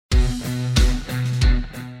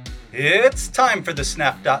It's time for the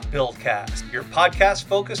Snap.Build cast, your podcast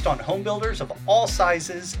focused on home builders of all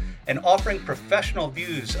sizes and offering professional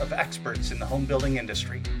views of experts in the home building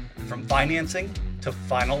industry, from financing to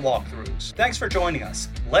final walkthroughs. Thanks for joining us.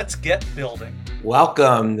 Let's get building.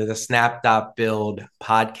 Welcome to the Snap.Build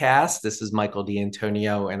podcast. This is Michael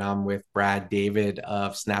D'Antonio, and I'm with Brad David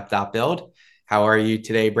of Snap.Build. How are you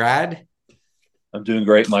today, Brad? I'm doing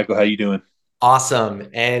great, Michael. How you doing? Awesome.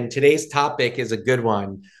 And today's topic is a good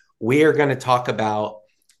one. We are going to talk about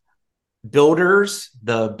builders,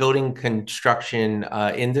 the building construction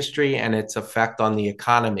industry, and its effect on the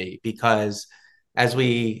economy. Because as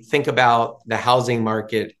we think about the housing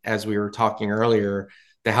market, as we were talking earlier,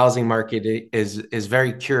 the housing market is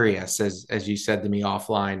very curious, as you said to me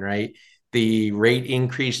offline, right? The rate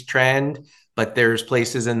increase trend, but there's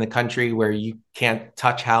places in the country where you can't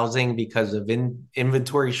touch housing because of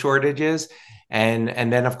inventory shortages.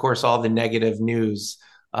 And then, of course, all the negative news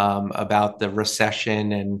about the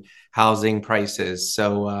recession and housing prices.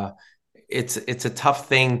 So it's a tough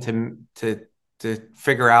thing to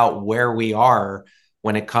figure out where we are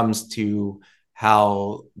when it comes to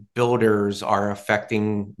how builders are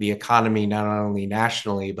affecting the economy, not only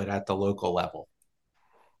nationally, but at the local level.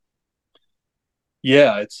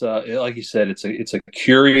 Yeah, it's like you said, it's a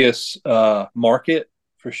curious market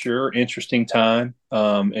for sure. Interesting time.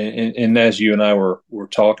 And as you and I were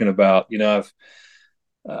talking about,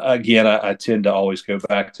 I tend to always go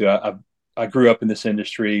back to I grew up in this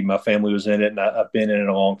industry. My family was in it, and I've been in it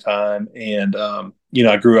a long time. And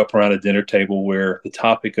I grew up around a dinner table where the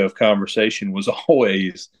topic of conversation was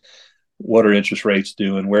always, "What are interest rates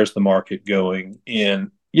doing? Where's the market going?"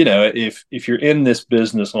 And if you're in this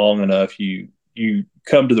business long enough, you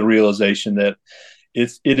come to the realization that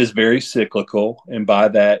it is very cyclical, and by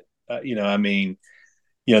that, there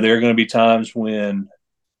are going to be times when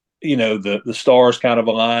the stars kind of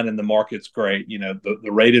align and the market's great.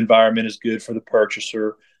 The rate environment is good for the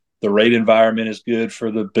purchaser. The rate environment is good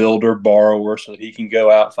for the builder borrower, so that he can go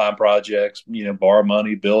out, find projects, borrow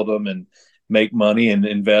money, build them, and make money and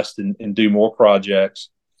invest and do more projects.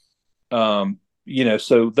 So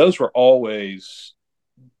those were always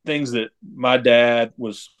things that my dad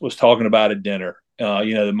was talking about at dinner.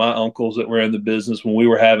 My uncles that were in the business, when we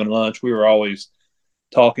were having lunch, we were always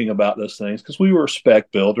talking about those things because we were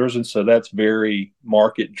spec builders, and so that's very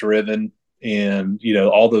market driven. And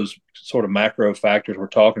all those sort of macro factors we're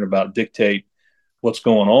talking about dictate what's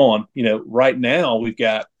going on. Right now we've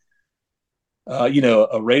got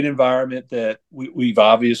a rate environment that we've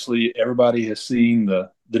obviously, everybody has seen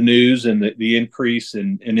the news and the increase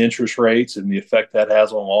in interest rates and the effect that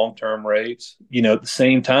has on long-term rates. At the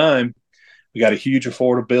same time, we got a huge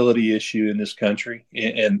affordability issue in this country.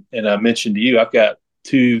 And I mentioned to you, I've got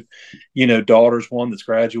two, daughters, one that's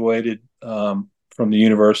graduated from the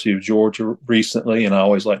University of Georgia recently. And I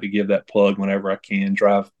always like to give that plug whenever I can,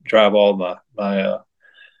 drive all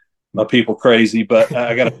my people crazy, but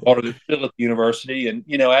I got a daughter that's still at the university, and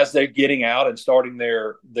as they're getting out and starting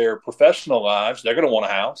their professional lives, they're going to want a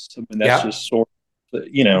house. I mean, that's just sort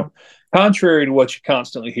of, contrary to what you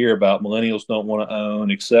constantly hear about, millennials don't want to own,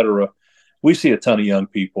 et cetera. We see a ton of young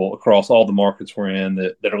people across all the markets we're in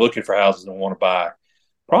that are looking for houses and want to buy.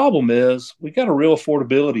 Problem is, we got a real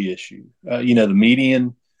affordability issue. The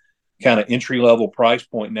median kind of entry level price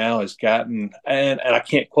point now has gotten, and I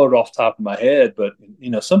can't quote it off the top of my head, but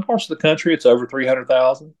some parts of the country it's over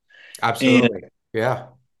 300,000. Absolutely. Yeah.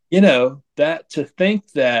 That, to think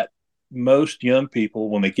that most young people,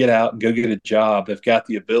 when they get out and go get a job, have got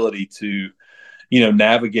the ability to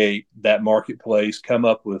navigate that marketplace, come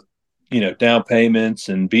up with down payments,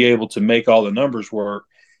 and be able to make all the numbers work.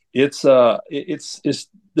 It's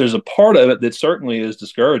there's a part of it that certainly is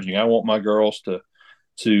discouraging. I want my girls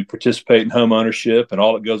to participate in home ownership and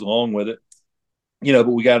all that goes along with it, but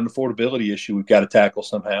we got an affordability issue we've got to tackle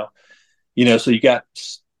somehow. So you got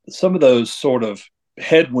some of those sort of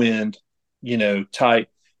headwind, type,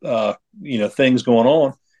 things going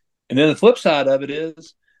on. And then the flip side of it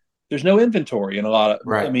is there's no inventory in a lot of,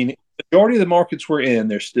 right. I mean, the majority of the markets we're in,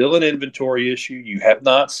 there's still an inventory issue. You have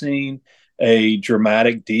not seen a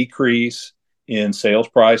dramatic decrease in sales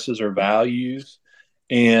prices or values.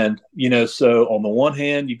 And, so on the one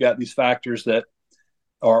hand, you've got these factors that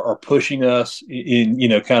are pushing us in,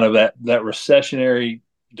 kind of that recessionary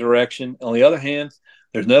direction. On the other hand,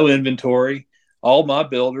 there's no inventory. All my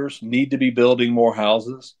builders need to be building more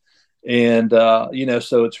houses. And,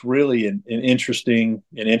 so it's really an interesting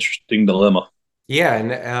dilemma. Yeah.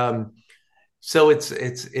 And so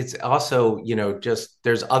it's also, just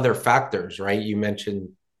there's other factors, right? You mentioned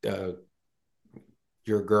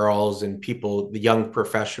your girls and people, the young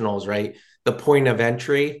professionals, right? The point of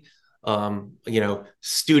entry.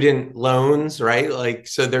 student loans, right? Like,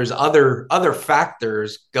 so there's other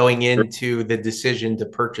factors going into the decision to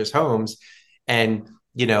purchase homes. And,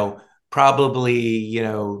 probably,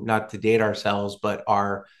 not to date ourselves, but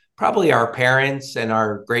probably our parents and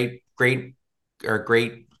our great or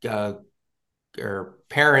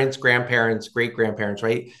parents, grandparents, great grandparents,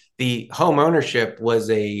 right? The home ownership was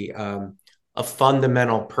a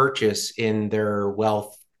fundamental purchase in their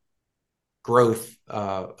wealth growth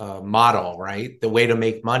model, right? The way to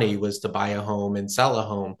make money was to buy a home and sell a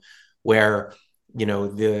home, where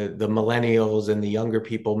the millennials and the younger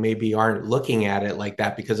people maybe aren't looking at it like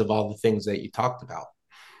that because of all the things that you talked about.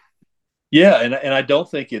 Yeah, and I don't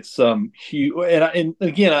think it's huge. And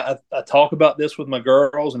again, I talk about this with my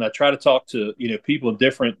girls, and I try to talk to people in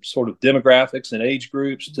different sort of demographics and age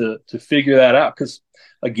groups to figure that out. Because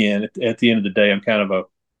again, at the end of the day, I'm kind of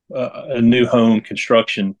a new home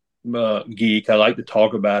construction geek. I like to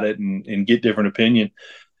talk about it and get different opinion.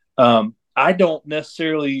 I don't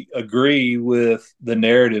necessarily agree with the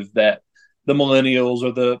narrative that the millennials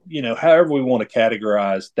or however we want to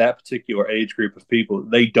categorize that particular age group of people,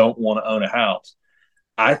 they don't want to own a house.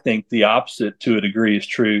 I think the opposite to a degree is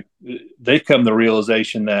true. They've come to the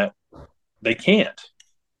realization that they can't.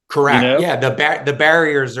 Correct. Yeah. The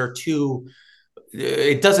barriers are too,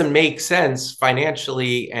 it doesn't make sense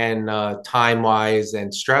financially and time wise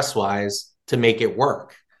and stress wise to make it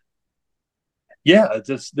work. Yeah,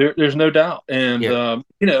 there's no doubt, and yeah.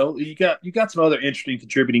 You got some other interesting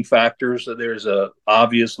contributing factors. There's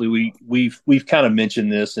obviously we've kind of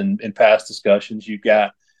mentioned this in past discussions. You've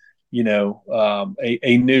got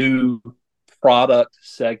a new product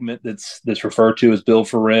segment that's referred to as build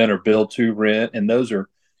for rent or build to rent, and those are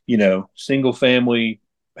single family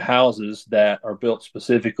houses that are built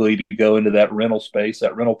specifically to go into that rental space,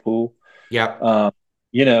 that rental pool. Yeah.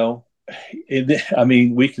 I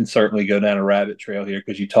mean, we can certainly go down a rabbit trail here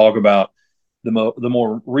because you talk about the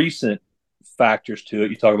more recent factors to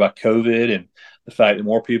it. You talk about COVID and the fact that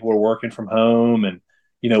more people are working from home, and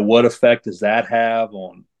what effect does that have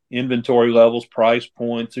on inventory levels, price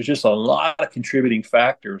points? There's just a lot of contributing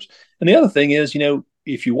factors. And the other thing is,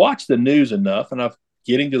 if you watch the news enough, and I'm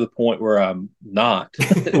getting to the point where I'm not,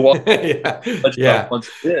 yeah. Once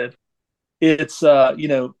did, it's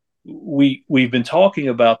we've been talking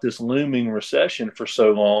about this looming recession for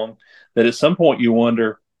so long that at some point you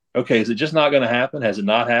wonder, okay, is it just not going to happen? Has it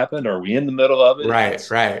not happened? Are we in the middle of it? Right.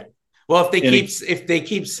 Well, if they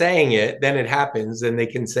keep saying it, then it happens, and they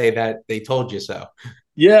can say that they told you so.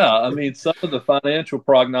 Yeah, I mean, some of the financial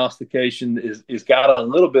prognostication is got a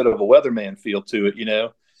little bit of a weatherman feel to it.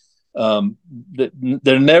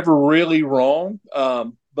 They're never really wrong,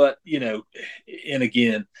 but and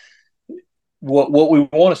again, what we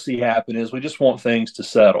want to see happen is we just want things to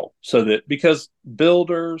settle, so that because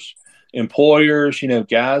builders, employers,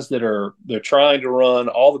 guys they're trying to run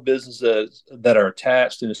all the businesses that are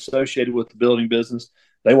attached and associated with the building business,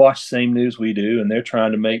 they watch the same news we do, and they're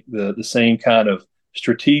trying to make the same kind of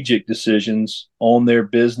strategic decisions on their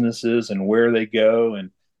businesses and where they go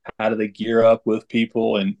and how do they gear up with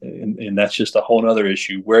people, and that's just a whole other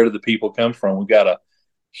issue. Where do the people come from? We've got a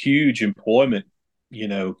huge employment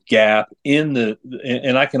gap and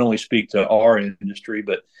I can only speak to our industry,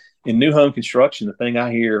 but in new home construction, the thing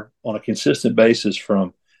I hear on a consistent basis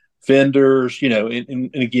from vendors,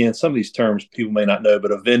 and again, some of these terms people may not know,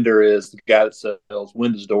 but a vendor is the guy that sells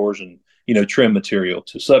windows, doors, and trim material.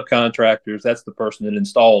 To subcontractors, that's the person that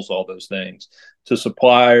installs all those things. To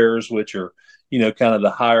suppliers, which are kind of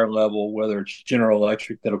the higher level, whether it's General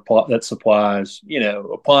Electric that supplies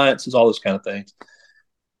appliances, all those kind of things.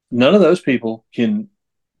 None of those people can,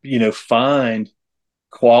 find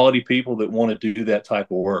quality people that want to do that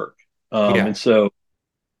type of work. And so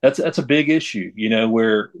that's a big issue,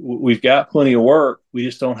 where we've got plenty of work. We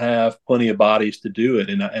just don't have plenty of bodies to do it.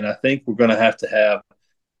 And I think we're going to have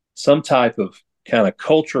some type of kind of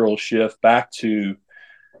cultural shift back to,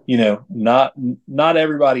 not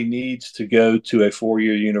everybody needs to go to a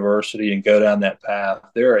 4-year university and go down that path.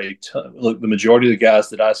 There are a ton. Look, the majority of the guys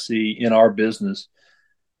that I see in our business,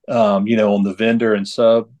 on the vendor and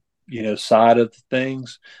sub, side of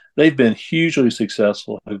things, they've been hugely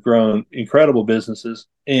successful, have grown incredible businesses.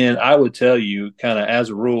 And I would tell you, kind of as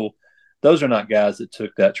a rule, those are not guys that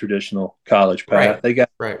took that traditional college path. Right. They got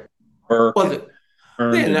work. Well,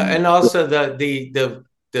 and also the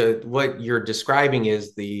what you're describing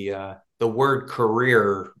is the word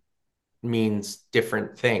career means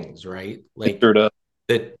different things, right? Like I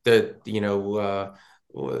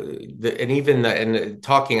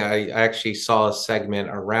actually saw a segment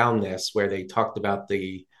around this where they talked about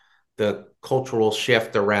the cultural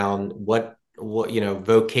shift around what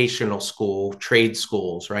vocational school, trade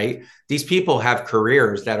schools, right? These people have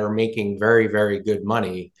careers that are making very, very good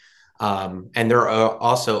money. And they're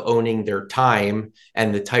also owning their time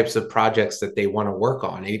and the types of projects that they want to work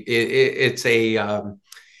on. It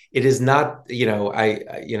is not,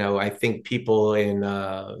 I think people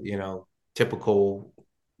in, typical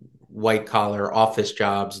white collar office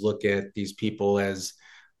jobs look at these people as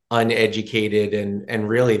uneducated, and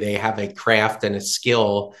really they have a craft and a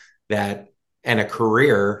skill that and a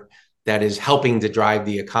career that is helping to drive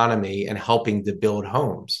the economy and helping to build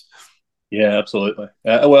homes. Yeah, absolutely.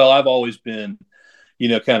 Well, I've always been,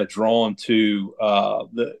 kind of drawn to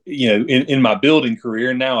in my building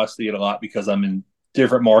career. Now I see it a lot because I'm in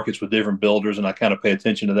different markets with different builders, and I kind of pay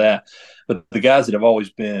attention to that. But the guys that have always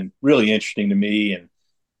been really interesting to me and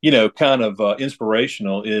kind of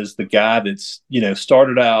inspirational is the guy that's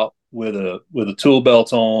started out with a tool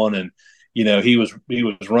belt on, and he was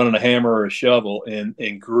running a hammer or a shovel,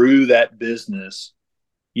 and grew that business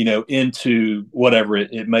into whatever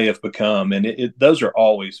it may have become. And those are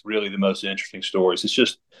always really the most interesting stories. It's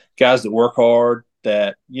just guys that work hard,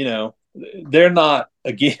 that, they're not,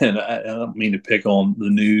 again, I don't mean to pick on the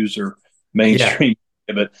news or mainstream,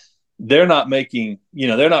 yeah, but they're not making,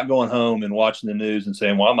 they're not going home and watching the news and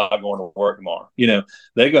saying, well, I'm not going to work tomorrow.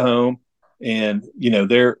 They go home and,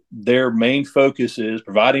 their main focus is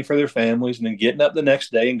providing for their families and then getting up the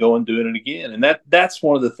next day and going and doing it again. And that's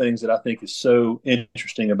one of the things that I think is so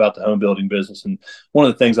interesting about the home building business. And one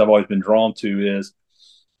of the things I've always been drawn to is,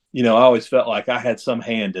 I always felt like I had some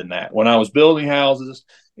hand in that when I was building houses.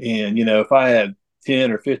 And, if I had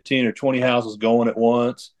 10 or 15 or 20 houses going at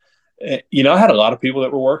once, I had a lot of people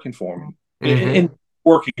that were working for me, mm-hmm, and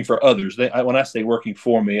working for others. When I say working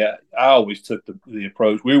for me, I always took the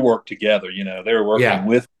approach. We worked together, they were working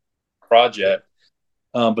with the project.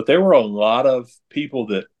 But there were a lot of people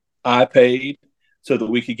that I paid so that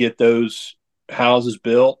we could get those houses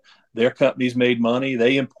built. Their companies made money.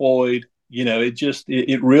 They employed,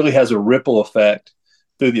 it really has a ripple effect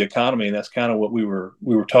through the economy. And that's kind of what we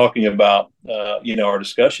were talking about. Our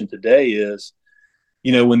discussion today is,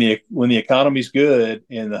 when the economy's good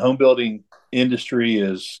and the home building industry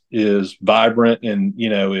is vibrant and,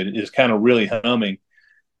 it is kind of really humming,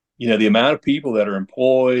 the amount of people that are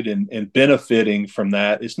employed and benefiting from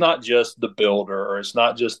that, it's not just the builder, or it's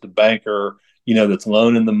not just the banker, that's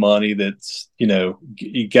loaning the money, that's,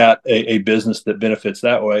 you got a business that benefits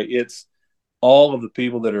that way. It's all of the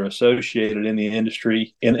people that are associated in the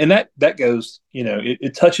industry. And that goes,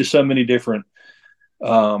 it touches so many different,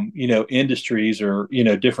 industries, or,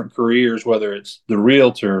 different careers, whether it's the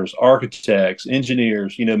realtors, architects,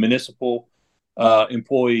 engineers, municipal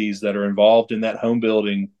employees that are involved in that home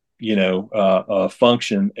building,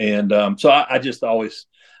 function. And so I just always,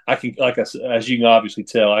 I can, like I said, as you can obviously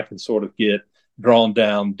tell, I can sort of get drawn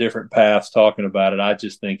down different paths talking about it. I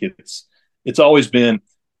just think it's always been,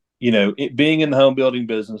 it being in the home building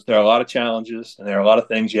business, there are a lot of challenges and there are a lot of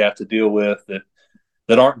things you have to deal with that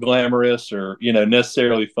aren't glamorous or,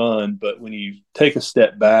 necessarily fun. But when you take a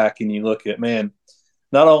step back and you look at, man,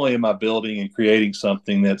 not only am I building and creating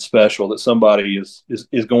something that's special that somebody is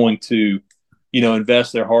going to,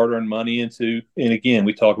 invest their hard-earned money into. And again,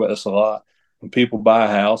 we talk about this a lot. When people buy a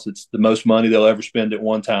house, it's the most money they'll ever spend at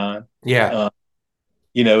one time. Yeah.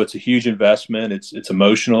 It's a huge investment. It's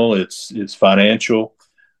emotional. It's financial.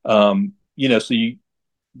 So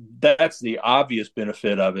that's the obvious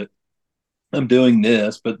benefit of it. I'm doing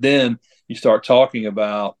this, but then you start talking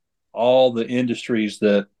about all the industries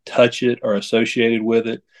that touch it or associated with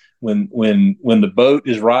it. When the boat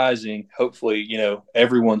is rising, hopefully,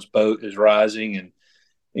 everyone's boat is rising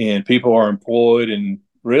and people are employed, and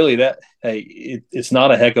really it's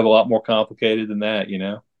not a heck of a lot more complicated than that,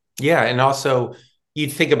 Yeah. And also you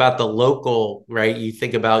think about the local, right? You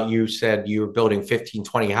think about, you said you were building 15,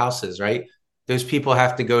 20 houses, right? Those people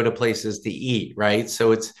have to go to places to eat, right?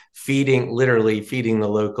 So it's literally feeding the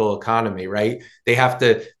local economy, right?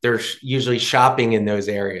 They're usually shopping in those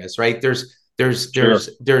areas, right? There's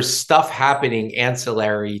stuff happening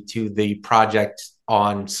ancillary to the project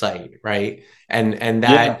on site, right? And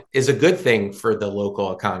that is a good thing for the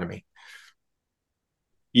local economy.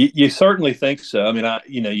 You certainly think so. I mean,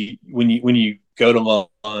 when you go to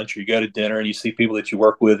lunch or you go to dinner and you see people that you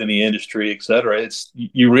work with in the industry, et cetera,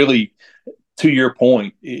 you really, to your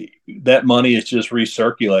point, that money is just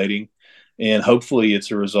recirculating, and hopefully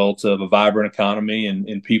it's a result of a vibrant economy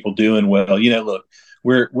and people doing well. Look,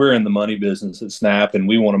 we're in the money business at Snap, and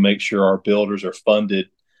we want to make sure our builders are funded,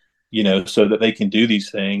 so that they can do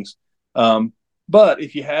these things. But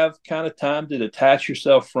if you have kind of time to detach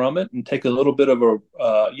yourself from it and take a little bit of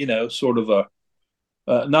a, sort of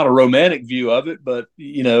not a romantic view of it, but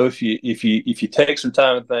if you take some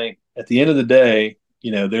time and think, at the end of the day,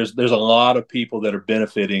 there's a lot of people that are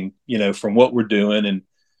benefiting, from what we're doing, and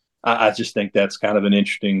I just think that's kind of an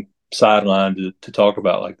interesting sideline to talk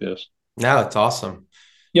about like this. No, it's awesome.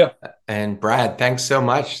 Yeah. And Brad, thanks so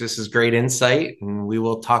much. This is great insight, and we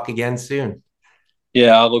will talk again soon.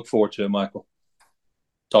 Yeah, I look forward to it, Michael.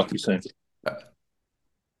 Talk to you soon.